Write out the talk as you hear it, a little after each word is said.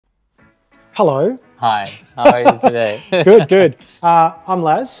Hello. Hi, how are you today? Good, good. I'm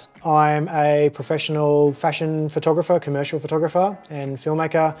Laz. I'm a professional fashion photographer, commercial photographer and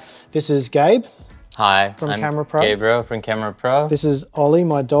filmmaker. This is Gabe. Hi, from I'm CameraPro. Gabriel from CameraPro. This is Ollie,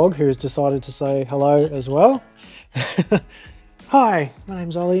 my dog, who has decided to say hello as well. Hi, my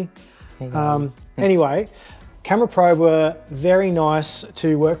name's Ollie. Anyway, CameraPro were very nice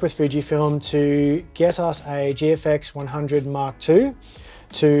to work with Fujifilm to get us a GFX 100 Mark II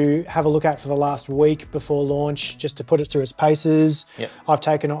to have a look at for the last week before launch, just to put it through its paces. Yep. I've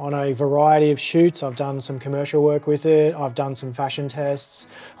taken it on a variety of shoots. I've done some commercial work with it. I've done some fashion tests.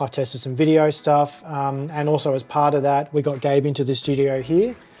 I've tested some video stuff. And also as part of that, we got Gabe into the studio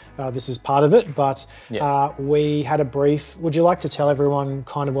here. This is part of it, but we had a brief. Would you like to tell everyone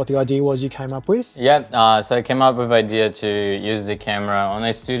kind of what the idea was you came up with? Yeah, so I came up with the idea to use the camera on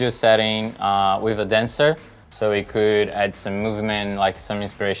a studio setting with a denser, so we could add some movement, like some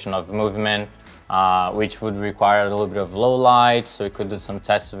inspiration of movement, which would require a little bit of low light, so we could do some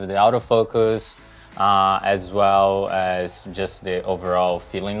tests with the autofocus, as well as just the overall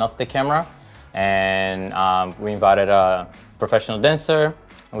feeling of the camera. And we invited a professional dancer.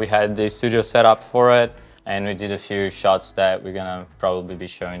 We had the studio set up for it, and we did a few shots that we're gonna probably be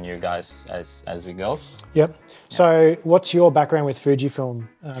showing you guys as we go. Yep. So what's your background with Fujifilm?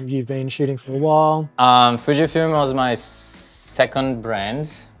 You've been shooting for a while. Fujifilm was my second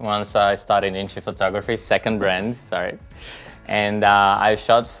brand once I started into photography, sorry. And I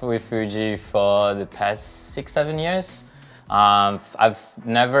shot with Fuji for the past 6-7 years. I've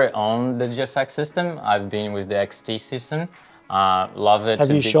never owned the GFX system. I've been with the XT system. Love it. Have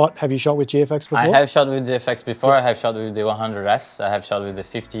you shot with GFX before? I have shot with GFX before. I have shot with the 100S. I have shot with the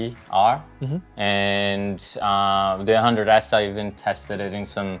 50R. And the 100S, I even tested it in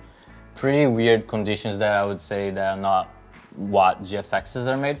some pretty weird conditions that I would say that are not what GFXs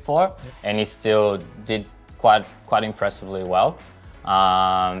are made for. And it still did quite impressively well.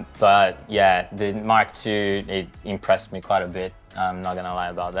 But yeah, the Mark II, it impressed me quite a bit. I'm not gonna lie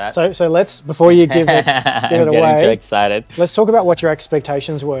about that. So let's, before you give it I'm away, getting too excited. Let's talk about what your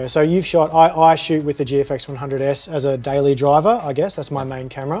expectations were. So you've shot, I shoot with the GFX 100S as a daily driver, I guess, that's my main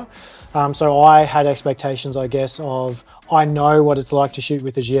camera. So I had expectations, I guess, of, I know what it's like to shoot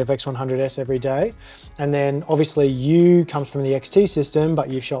with the GFX 100S every day. And then obviously you comes from the XT system, but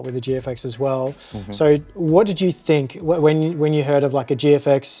you've shot with the GFX as well. So what did you think when you heard of like a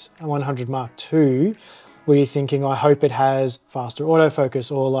GFX 100 Mark II? Were you thinking, I hope it has faster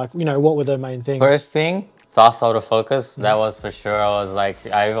autofocus, or like, you know, what were the main things? First thing, fast autofocus, that was for sure.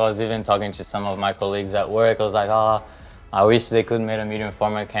 I was even talking to some of my colleagues at work. I was like, oh, I wish they could make a medium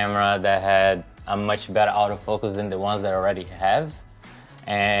format camera that had a much better autofocus than the ones that I already have.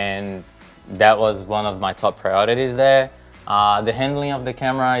 And that was one of my top priorities there. The handling of the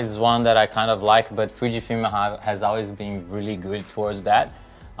camera is one that I kind of like, but Fujifilm has always been really good towards that.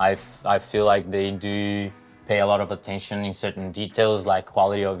 I feel like they do pay a lot of attention in certain details like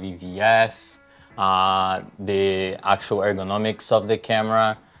quality of EVF, the actual ergonomics of the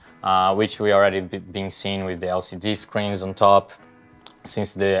camera, which we already been seeing with the LCD screens on top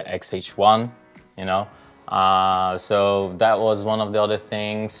since the XH1, you know. So that was one of the other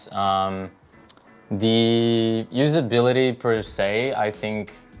things. The usability per se, I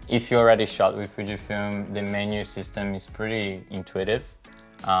think if you already shot with Fujifilm, the menu system is pretty intuitive.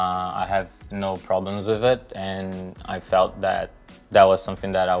 I have no problems with it, and I felt that that was something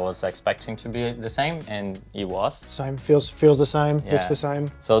that I was expecting to be the same, and it was. Same, feels the same, looks the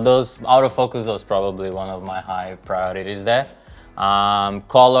same. So those autofocus was probably one of my high priorities there.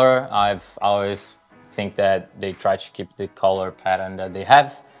 Color, I've always think that they try to keep the color pattern that they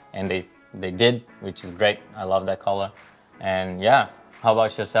have, and they did, which is great. I love that color, and yeah. How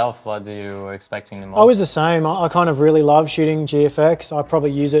about yourself? What do you were expecting the most? I was the same. I kind of really love shooting GFX. I probably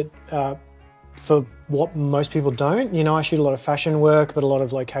use it for what most people don't. You know, I shoot a lot of fashion work, but a lot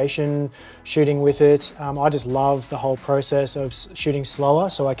of location shooting with it. I just love the whole process of shooting slower.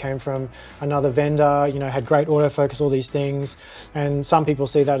 So I came from another vendor, you know, had great autofocus, all these things. And some people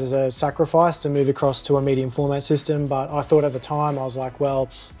see that as a sacrifice to move across to a medium format system. But I thought at the time, I was like, well,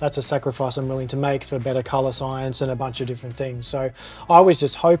 that's a sacrifice I'm willing to make for better color science and a bunch of different things. So I was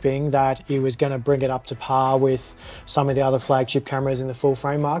just hoping that it was going to bring it up to par with some of the other flagship cameras in the full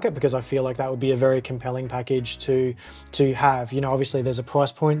frame market, because I feel like that would be a very compelling package to have. You know, obviously there's a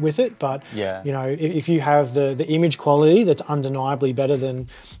price point with it, but you know, if you have the image quality that's undeniably better than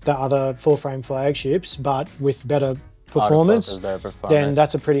the other full frame flagships, but with better performance, better performance, then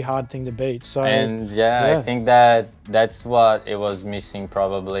that's a pretty hard thing to beat. So, and yeah, I think that's what it was missing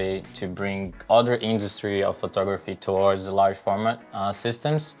probably to bring other industry of photography towards the large format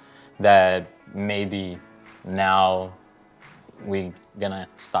systems that maybe now we're gonna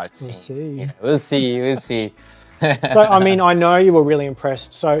start seeing. We'll see. So, I mean, I know you were really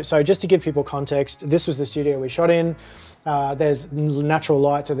impressed. So just to give people context, this was the studio we shot in. There's natural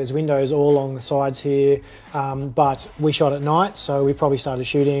light, so there's windows all along the sides here, but we shot at night, so we probably started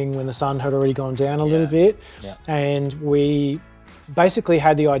shooting when the sun had already gone down a little bit. And we basically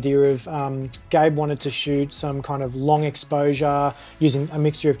had the idea of, Gabe wanted to shoot some kind of long exposure using a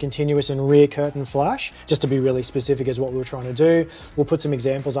mixture of continuous and rear curtain flash, just to be really specific as what we were trying to do. We'll put some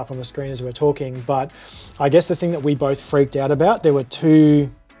examples up on the screen as we're talking, but I guess the thing that we both freaked out about, there were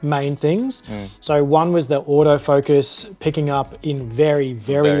two main things. So one was the autofocus picking up in very,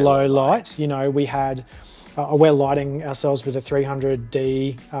 very low light. You know, we had, we're lighting ourselves with a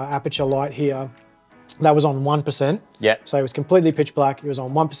 300D aperture light here. That was on 1%. Yeah. So it was completely pitch black. It was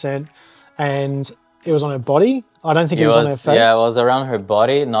on 1%, and it was on her body. I don't think it was on her face. Yeah, it was around her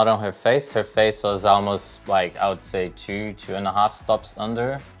body, not on her face. Her face was almost like, I would say 2.5 stops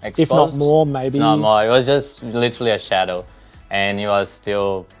under exposed. If not more, maybe. Not more. It was just literally a shadow, and it was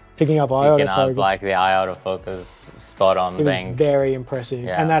still picking up autofocus. Like the eye autofocus, spot on, it bang. Was very impressive.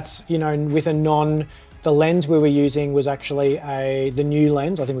 Yeah. And that's, you know, with the lens we were using was actually the new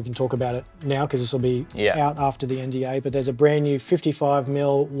lens. I think we can talk about it now because this will be out after the NDA, but there's a brand new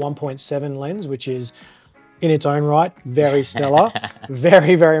 55mm 1.7 lens, which is in its own right, very stellar,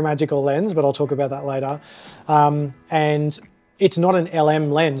 very, very magical lens, but I'll talk about that later. And it's not an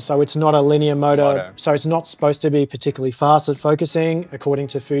LM lens, so it's not a linear motor, so it's not supposed to be particularly fast at focusing, according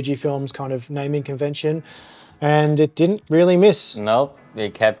to Fujifilm's kind of naming convention, and it didn't really miss. Nope,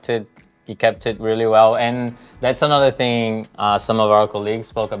 he kept it really well. And that's another thing some of our colleagues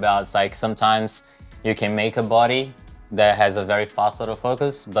spoke about. It's like sometimes you can make a body that has a very fast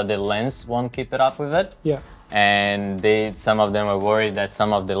autofocus, but the lens won't keep it up with it. Yeah. And some of them were worried that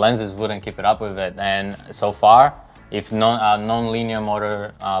some of the lenses wouldn't keep it up with it. And so far, if non-linear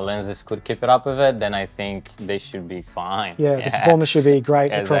motor lenses could keep it up with it, then I think they should be fine. Yeah, the performance should be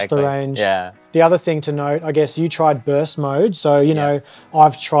great across the range. Yeah. The other thing to note, I guess you tried burst mode. So, you know,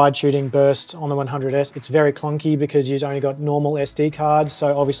 I've tried shooting burst on the 100S. It's very clunky because you've only got normal SD cards.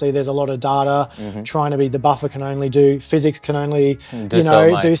 So obviously there's a lot of data trying to be, the buffer can only do, physics can only, do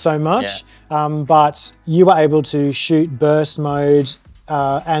so much. Yeah. But you were able to shoot burst mode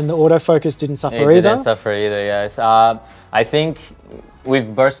and the autofocus didn't suffer either? It didn't suffer either, yes. I think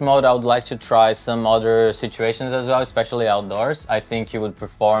with burst mode, I would like to try some other situations as well, especially outdoors. I think you would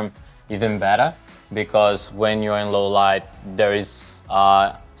perform even better because when you're in low light, there is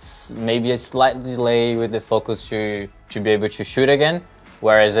maybe a slight delay with the focus to be able to shoot again.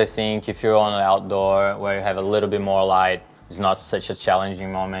 Whereas I think if you're on an outdoor where you have a little bit more light, it's not such a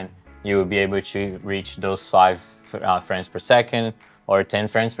challenging moment, you will be able to reach those 5 frames per second or 10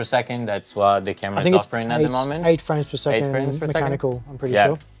 frames per second. That's what the camera is offering at the moment. 8 frames per second mechanical, I'm pretty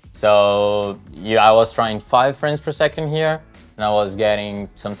sure. So I was trying 5 frames per second here, and I was getting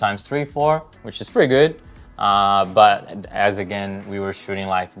sometimes 3, 4, which is pretty good. But as again, we were shooting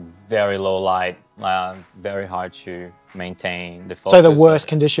like very low light, very hard to maintain the focus. So the worst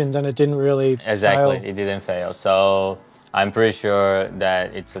conditions, and it didn't really fail. It didn't fail. So I'm pretty sure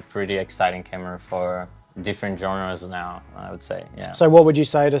that it's a pretty exciting camera for different genres now, I would say. Yeah. So what would you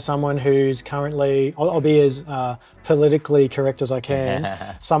say to someone who's currently, I'll be as politically correct as I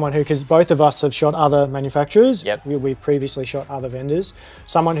can, someone who, because both of us have shot other manufacturers, we've previously shot other vendors,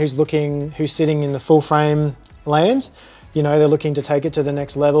 someone who's sitting in the full frame land, you know, they're looking to take it to the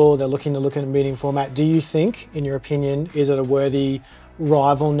next level, they're looking to look at a medium format. Do you think, in your opinion, is it a worthy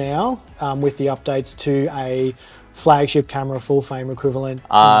rival now with the updates to a flagship camera full frame equivalent?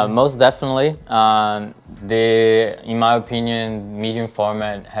 Most definitely. In my opinion, medium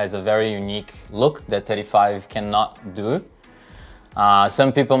format has a very unique look that 35 cannot do.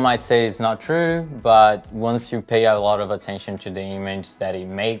 Some people might say it's not true, but once you pay a lot of attention to the image that it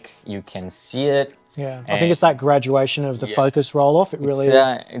makes, you can see it. Yeah, I think it's that graduation of the focus roll-off. It really...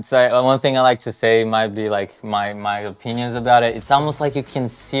 it's like one thing I like to say might be like my opinions about it. It's almost like you can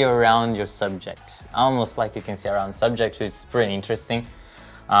see around your subject. Almost like you can see around subject, which is pretty interesting.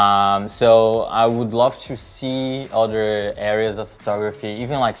 So I would love to see other areas of photography,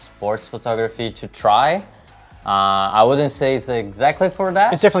 even like sports photography, to try. I wouldn't say it's exactly for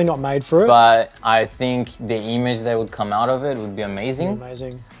that. It's definitely not made for it. But I think the image that would come out of it would be amazing.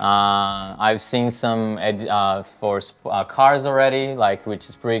 Amazing. I've seen some for cars already, which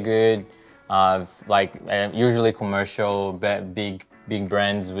is pretty good. Usually commercial big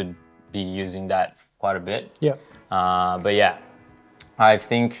brands would be using that quite a bit. Yeah. But yeah, I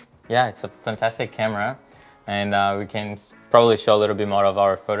think, yeah, it's a fantastic camera, and we can probably show a little bit more of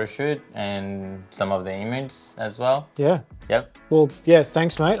our photo shoot and some of the images as well. Yeah. Yep. Well, yeah,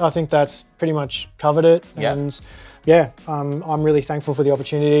 thanks, mate. I think that's pretty much covered it. Yep. And yeah, I'm really thankful for the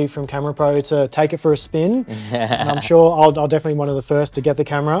opportunity from CameraPro to take it for a spin. And I'm sure I'll definitely be one of the first to get the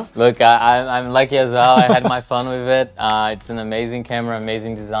camera. Look, I'm lucky as well. I had my fun with it. It's an amazing camera,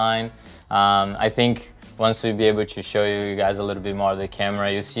 amazing design. I think once we be able to show you guys a little bit more of the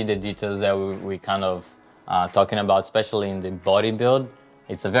camera, you see the details that we kind of talking about, especially in the body build.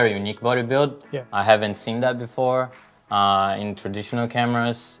 It's a very unique body build. Yeah. I haven't seen that before in traditional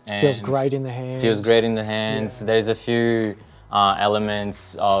cameras. And feels great in the hands. Feels great in the hands. Yeah. There's a few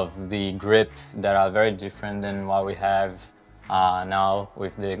elements of the grip that are very different than what we have now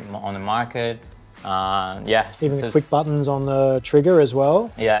with on the market. Yeah. Even the quick buttons on the trigger as well.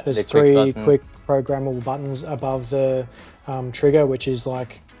 Yeah. There's three quick programmable buttons above the trigger, which is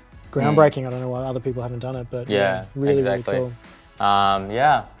like groundbreaking. I don't know why other people haven't done it, but yeah, really, exactly. really cool.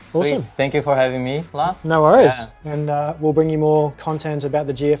 Yeah. Awesome. Sweet. Thank you for having me, Lars. No worries. Yeah. And we'll bring you more content about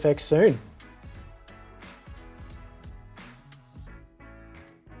the GFX soon.